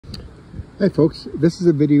Hi folks, this is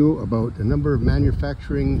a video about a number of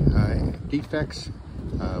manufacturing defects,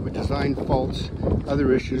 design faults,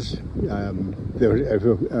 other issues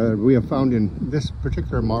we have found in this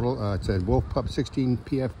particular model. It's a Wolf Pup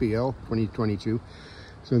 16PFBL 2022.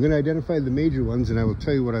 So I'm going to identify the major ones and I will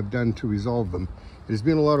tell you what I've done to resolve them. It has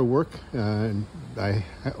been a lot of work.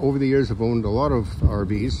 Over the years have owned a lot of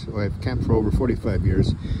RVs. I've camped for over 45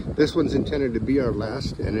 years. This one's intended to be our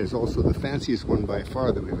last, and it's also the fanciest one by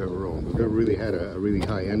far that we've ever owned. We've never really had a really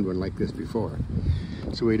high-end one like this before.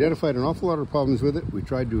 So we identified an awful lot of problems with it. We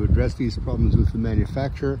tried to address these problems with the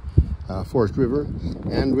manufacturer, Forest River,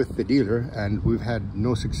 and with the dealer, and we've had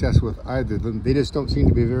no success with either of them. They just don't seem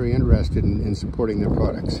to be very interested in supporting their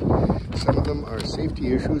products. Some of them are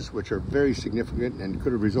safety issues which are very significant and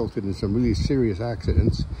could have resulted in some really serious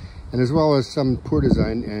accidents, and as well as some poor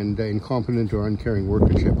design and incompetent or uncaring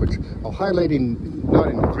workmanship, which I'll highlight not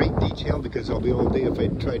in great detail because I'll be all day if I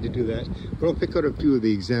tried to do that, but I'll pick out a few of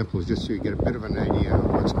the examples just so you get a bit of an idea of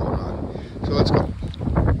what's going on. So let's go.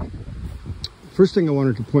 First thing I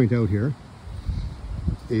wanted to point out here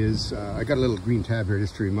is, I got a little green tab here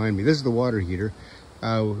just to remind me, this is the water heater.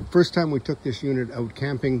 First time we took this unit out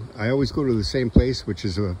camping, I always go to the same place, which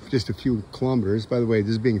is just a few kilometers. By the way,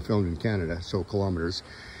 this is being filmed in Canada, so kilometers.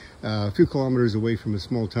 A few kilometers away from a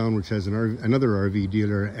small town which has another RV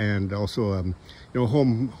dealer and also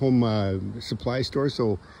home supply store,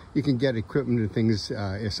 so you can get equipment and things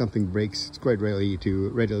if something breaks. It's quite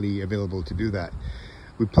readily available to do that.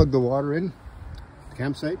 We plug the water in the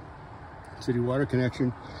campsite, city water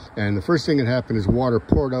connection, and the first thing that happened is water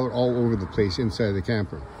poured out all over the place inside the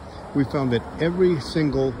camper. We found that every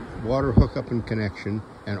single water hookup and connection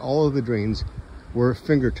and all of the drains were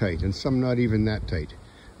finger tight, and some not even that tight.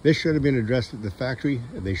 This should have been addressed at the factory.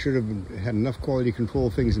 They should have had enough quality control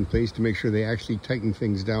things in place to make sure they actually tightened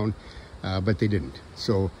things down, but they didn't.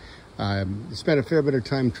 So spent a fair bit of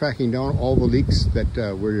time tracking down all the leaks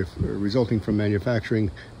that were resulting from manufacturing.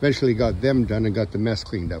 Eventually got them done and got the mess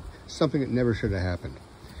cleaned up. Something that never should have happened.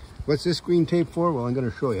 What's this green tape for? Well, I'm going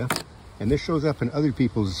to show you. And this shows up in other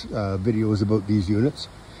people's videos about these units.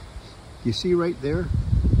 You see right there?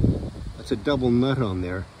 That's a double nut on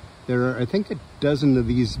there. There are, I think, a dozen of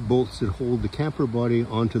these bolts that hold the camper body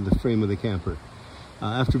onto the frame of the camper.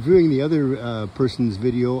 After viewing the other person's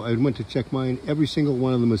video, I went to check mine. Every single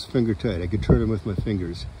one of them was finger tight. I could turn them with my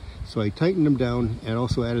fingers. So I tightened them down and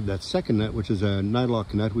also added that second nut, which is a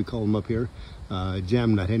nylock nut, we call them up here,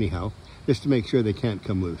 jam nut anyhow, just to make sure they can't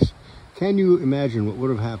come loose. Can you imagine what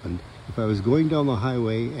would have happened if I was going down the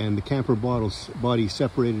highway and the camper body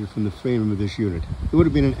separated from the frame of this unit? It would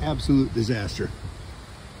have been an absolute disaster.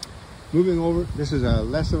 Moving over, this is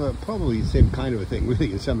less of a, probably the same kind of a thing, really,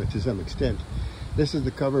 to some extent. This is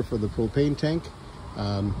the cover for the propane tank.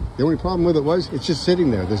 The only problem with it was, it's just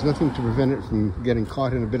sitting there. There's nothing to prevent it from getting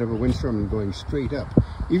caught in a bit of a windstorm and going straight up,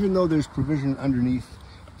 even though there's provision underneath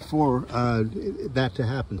for that to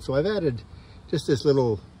happen. So I've added just this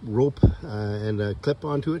little rope and a clip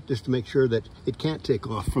onto it, just to make sure that it can't take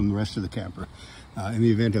off from the rest of the camper in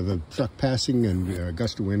the event of a truck passing and a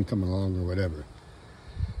gust of wind coming along or whatever.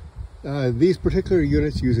 These particular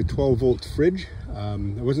units use a 12-volt fridge. I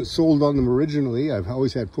wasn't sold on them originally. I've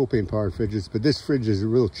always had propane-powered fridges, but this fridge is a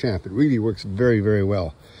real champ. It really works very, very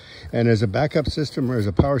well. And as a backup system or as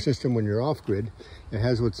a power system when you're off-grid, it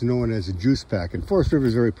has what's known as a juice pack. And Forest River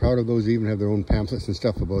is very proud of those. They even have their own pamphlets and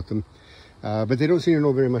stuff about them. But they don't seem to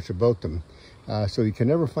know very much about them. So you can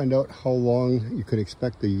never find out how long you could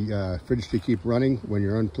expect the fridge to keep running when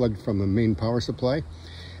you're unplugged from the main power supply.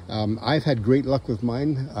 I've had great luck with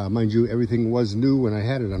mine. Mind you, everything was new when I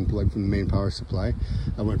had it unplugged from the main power supply.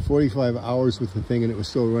 I went 45 hours with the thing and it was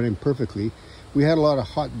still running perfectly. We had a lot of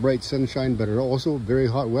hot, bright sunshine, but also very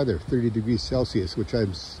hot weather, 30 degrees Celsius, which I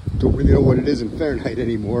don't really know what it is in Fahrenheit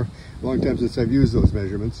anymore. A long time since I've used those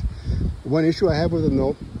measurements. One issue I have with them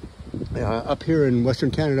though, up here in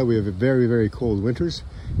Western Canada, we have very, very cold winters.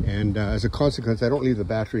 And as a consequence, I don't leave the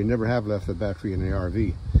battery, never have left the battery in the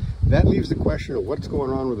RV. That leaves the question of what's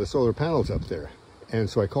going on with the solar panels up there. And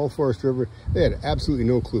so I called Forest River. They had absolutely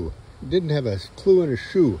no clue. Didn't have a clue in a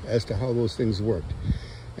shoe as to how those things worked.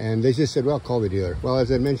 And they just said, well, call the dealer. Well, as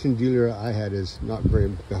I mentioned, dealer I had is not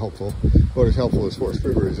very helpful. Not as helpful as Forest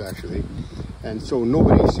River is, actually. And so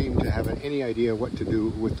nobody seemed to have any idea what to do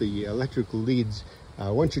with the electrical leads.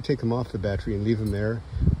 Once you take them off the battery and leave them there,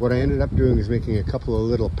 what I ended up doing is making a couple of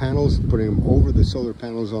little panels, putting them over the solar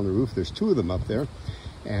panels on the roof. There's two of them up there.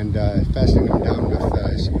 And fastening them down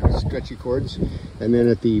with stretchy cords. And then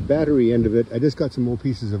at the battery end of it, I just got some old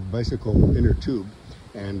pieces of bicycle inner tube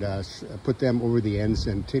and put them over the ends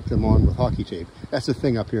and taped them on with hockey tape. That's the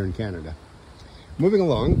thing up here in Canada. Moving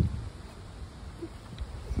along,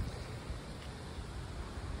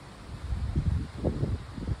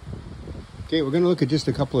 Okay, we're going to look at just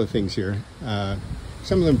a couple of things here.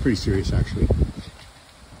 Some of them pretty serious, actually.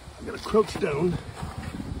 I'm going to crouch down.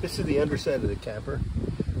 This is the underside of the camper,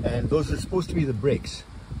 and those are supposed to be the brakes.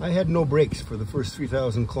 I had no brakes for the first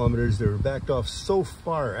 3,000 kilometers. They were backed off so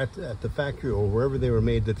far at the factory or wherever they were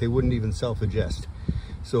made that they wouldn't even self-adjust.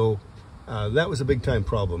 So that was a big time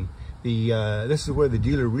problem. This is where the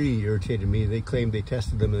dealer really irritated me. They claimed they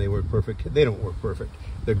tested them and they work perfect. They don't work perfect.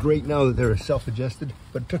 They're great now that they're self-adjusted,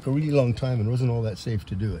 but it took a really long time and wasn't all that safe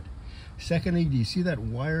to do it. Secondly, do you see that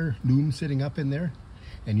wire loom sitting up in there?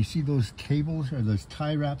 And you see those cables or those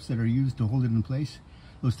tie wraps that are used to hold it in place?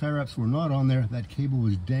 Those tie wraps were not on there. That cable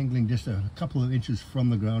was dangling just a couple of inches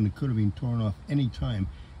from the ground. It could have been torn off any time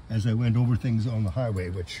as I went over things on the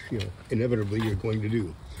highway, which, you know, inevitably you're going to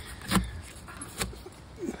do.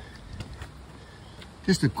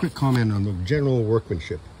 Just a quick comment on the general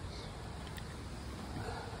workmanship.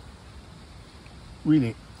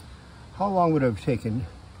 Really, how long would it have taken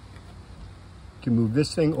to move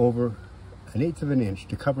this thing over 1/8 of an inch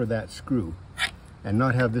to cover that screw and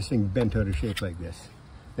not have this thing bent out of shape like this?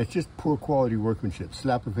 It's just poor quality workmanship.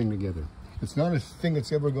 Slap the thing together. It's not a thing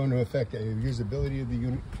that's ever going to affect the usability of the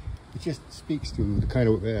unit. It just speaks to the kind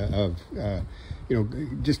of, you know,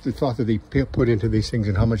 just the thought that they put into these things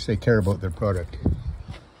and how much they care about their product.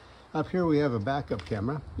 Up here we have a backup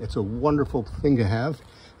camera. It's a wonderful thing to have.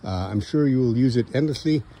 I'm sure you will use it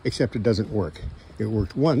endlessly, except it doesn't work. It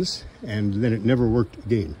worked once, and then it never worked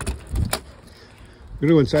again. I'm going to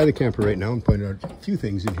go inside the camper right now and point out a few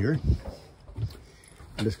things in here.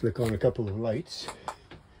 I'll just click on a couple of lights.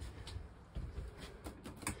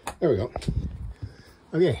 There we go.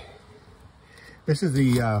 Okay, this is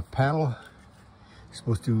the panel. It's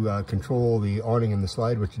supposed to control the awning and the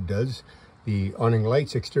slide, which it does. The awning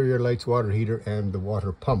lights, exterior lights, water heater, and the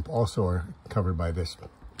water pump also are covered by this.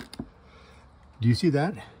 Do you see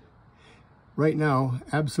that? Right now,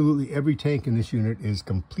 absolutely every tank in this unit is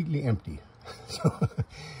completely empty. So,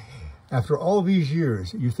 after all these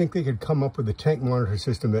years, you think they could come up with a tank monitor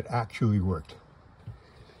system that actually worked.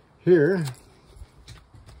 Here,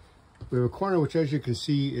 we have a corner which, as you can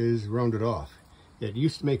see, is rounded off. It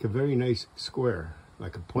used to make a very nice square,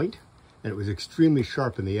 like a point, and it was extremely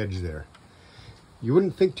sharp in the edge there. You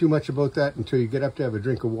wouldn't think too much about that until you get up to have a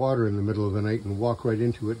drink of water in the middle of the night and walk right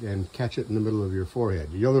into it and catch it in the middle of your forehead.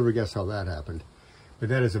 You'll never guess how that happened. But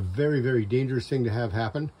that is a very, very dangerous thing to have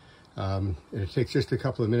happen. And it takes just a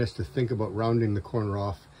couple of minutes to think about rounding the corner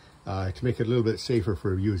off to make it a little bit safer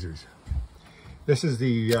for users. This is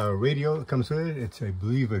the radio that comes with it. It's, I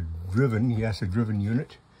believe, a driven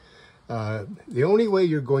unit. The only way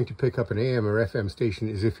you're going to pick up an AM or FM station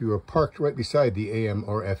is if you are parked right beside the AM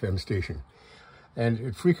or FM station. And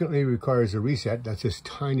it frequently requires a reset. That's this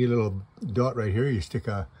tiny little dot right here. You stick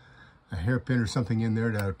a hairpin or something in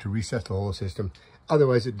there to reset the whole system.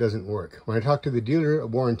 Otherwise, it doesn't work. When I talked to the dealer, a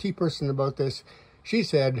warranty person about this, she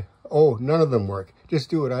said, oh, none of them work. Just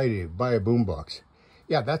do what I did, buy a boombox.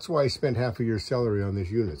 Yeah, that's why I spent half a year's salary on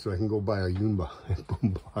this unit, so I can go buy a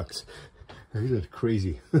boombox. Isn't it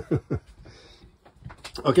crazy?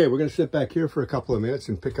 Okay, we're going to sit back here for a couple of minutes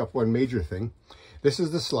and pick up one major thing. This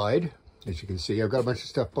is the slide. As you can see, I've got a bunch of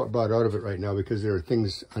stuff brought out of it right now because there are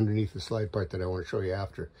things underneath the slide part that I want to show you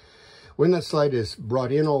after. When that slide is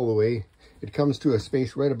brought in all the way, it comes to a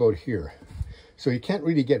space right about here. So you can't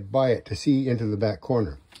really get by it to see into the back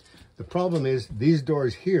corner. The problem is these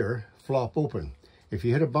doors here flop open. If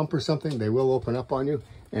you hit a bump or something, they will open up on you.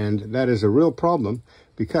 And that is a real problem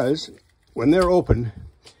because when they're open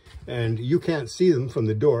and you can't see them from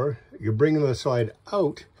the door, you're bringing the slide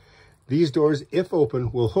out. These doors, if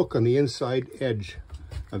open, will hook on the inside edge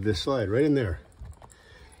of this slide, right in there.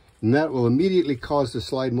 And that will immediately cause the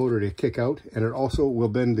slide motor to kick out, and it also will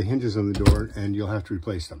bend the hinges on the door, and you'll have to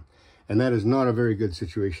replace them. And that is not a very good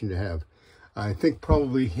situation to have. I think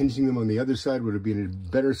probably hinging them on the other side would have been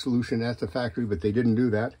a better solution at the factory, but they didn't do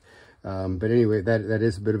that. But anyway, that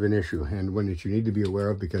is a bit of an issue, and one that you need to be aware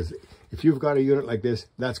of, because if you've got a unit like this,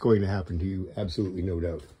 that's going to happen to you, absolutely no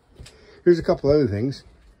doubt. Here's a couple other things.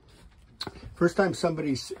 First time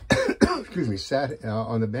somebody excuse me, sat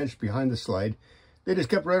on the bench behind the slide, they just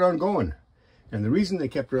kept right on going. And the reason they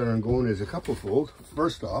kept right on going is a couple-fold.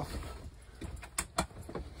 First off,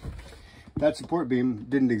 that support beam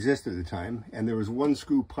didn't exist at the time, and there was one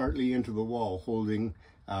screw partly into the wall holding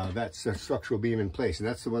that structural beam in place, and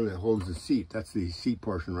that's the one that holds the seat. That's the seat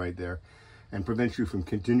portion right there, and prevents you from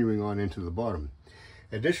continuing on into the bottom.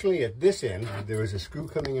 Additionally, at this end, there was a screw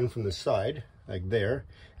coming in from the side, like there,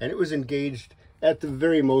 and it was engaged at the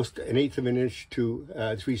very most 1/8 of an inch to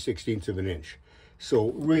 3/16 of an inch.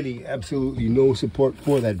 So really absolutely no support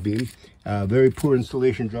for that beam. Very poor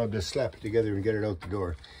installation job to slap it together and get it out the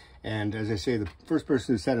door. And as I say, the first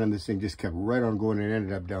person who sat on this thing just kept right on going and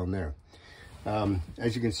ended up down there.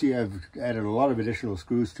 As you can see, I've added a lot of additional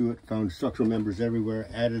screws to it, found structural members everywhere,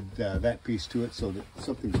 added that piece to it so that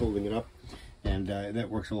something's holding it up, and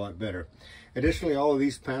that works a lot better. Additionally, all of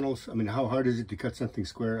these panels, I mean, how hard is it to cut something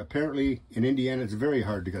square? Apparently, in Indiana, it's very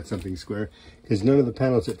hard to cut something square because none of the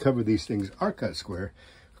panels that cover these things are cut square.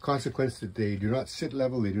 Consequence that they do not sit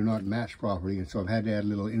level, they do not match properly, and so I've had to add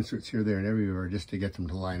little inserts here, there, and everywhere just to get them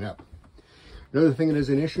to line up. Another thing that is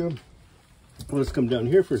an issue, well, let's come down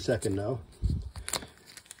here for a second now.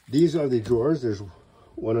 These are the drawers. There's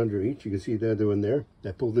one under each. You can see the other one there.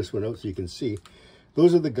 I pulled this one out so you can see.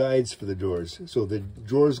 Those are the guides for the drawers. So the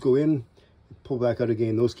drawers go in, pull back out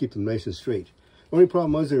again. Those keep them nice and straight. The only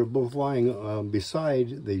problem was they were both lying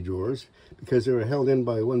beside the drawers because they were held in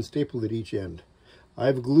by one staple at each end.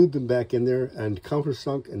 I've glued them back in there and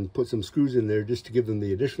countersunk and put some screws in there just to give them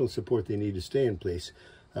the additional support they need to stay in place.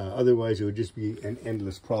 Otherwise, it would just be an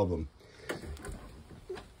endless problem.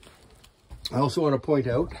 I also want to point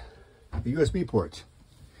out the USB ports.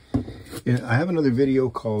 I have another video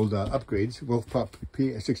called Upgrades, Wolf Pup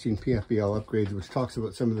 16PFBL Upgrades, which talks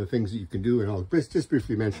about some of the things that you can do, and I'll just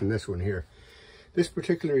briefly mention this one here. This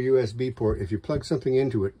particular USB port, if you plug something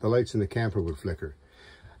into it, the lights in the camper would flicker.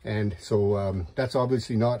 And so that's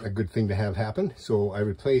obviously not a good thing to have happen, so I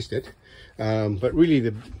replaced it. But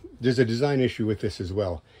really, there's a design issue with this as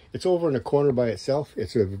well. It's over in a corner by itself.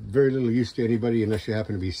 It's of very little use to anybody unless you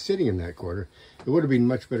happen to be sitting in that corner. It would have been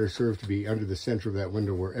much better served to be under the center of that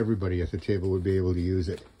window where everybody at the table would be able to use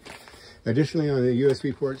it. Additionally, on the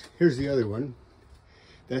USB ports, here's the other one.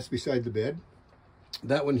 That's beside the bed.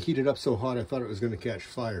 That one heated up so hot I thought it was going to catch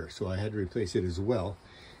fire, so I had to replace it as well.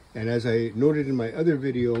 And as I noted in my other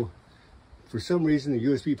video, for some reason the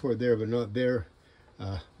USB port there but not there.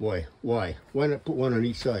 Why not put one on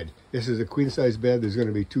each side? This is a queen size bed. There's going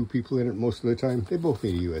to be 2 people in it most of the time. They both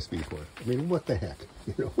need a USB port. I mean, what the heck,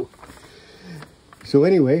 you know? So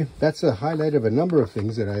anyway, that's a highlight of a number of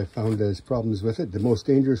things that I have found as problems with it. The most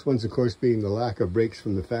dangerous ones, of course, being the lack of brakes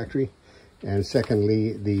from the factory. And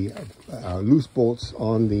secondly, the loose bolts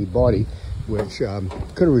on the body, which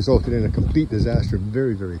could have resulted in a complete disaster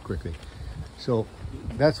very, very quickly. So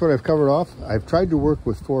that's what I've covered off. I've tried to work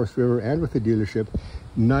with Forest River and with the dealership.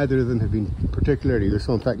 Neither of them have been particularly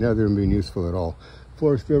useful. In fact, neither of them have been useful at all.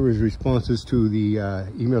 Forest River's responses to the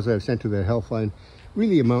emails I've sent to their helpline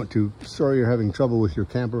really amount to, sorry you're having trouble with your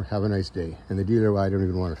camper, have a nice day. And the dealer, I don't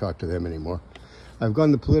even want to talk to them anymore. I've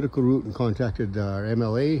gone the political route and contacted our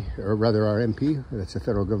MLA, or rather our MP, that's a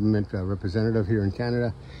federal government representative here in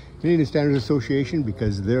Canada, Canadian Standards Association,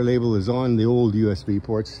 because their label is on the old USB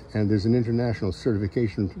ports, and there's an international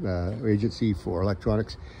certification agency for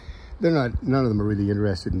electronics. None of them are really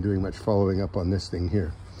interested in doing much following up on this thing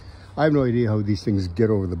here. I have no idea how these things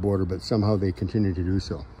get over the border, but somehow they continue to do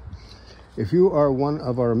so. If you are one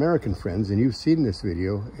of our American friends and you've seen this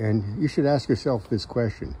video, and you should ask yourself this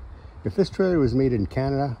question: if this trailer was made in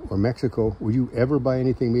Canada or Mexico, would you ever buy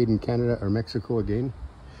anything made in Canada or Mexico again?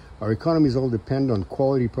 Our economies all depend on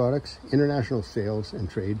quality products, international sales and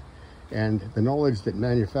trade, and the knowledge that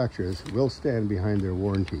manufacturers will stand behind their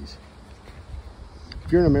warranties.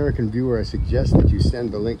 If you're an American viewer, I suggest that you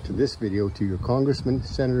send the link to this video to your congressmen,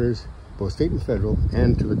 senators, both state and federal,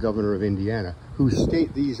 and to the governor of Indiana, whose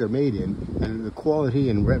state these are made in, and the quality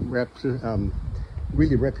and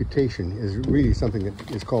really reputation is really something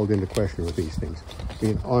that is called into question with these things. I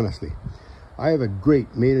mean, honestly, I have a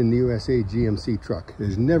great made in the USA GMC truck.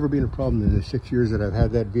 There's never been a problem in the 6 years that I've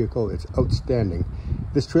had that vehicle. It's outstanding.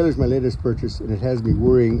 This trailer is my latest purchase, and it has me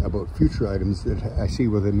worrying about future items that I see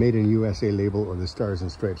with a made in USA label or the stars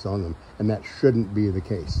and stripes on them, and that shouldn't be the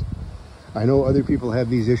case. I know other people have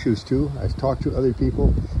these issues too. I've talked to other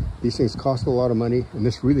people. These things cost a lot of money, and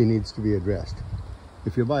this really needs to be addressed.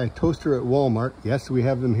 If you buy a toaster at Walmart, yes, we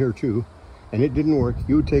have them here too, and it didn't work,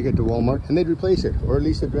 you would take it to Walmart and they'd replace it, or at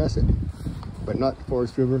least address it. But not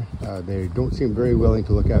Forest River. They don't seem very willing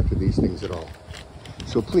to look after these things at all.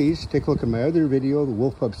 So please take a look at my other video, the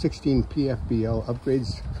Wolf Pup 16PFBL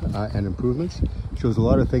upgrades and improvements. It shows a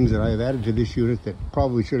lot of things that I have added to this unit that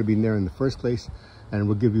probably should have been there in the first place, and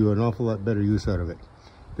will give you an awful lot better use out of it.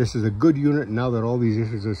 This is a good unit now that all these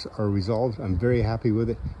issues are resolved. I'm very happy with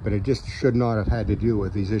it, but it just should not have had to deal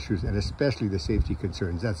with these issues, and especially the safety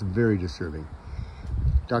concerns. That's very disturbing.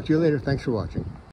 Talk to you later. Thanks for watching.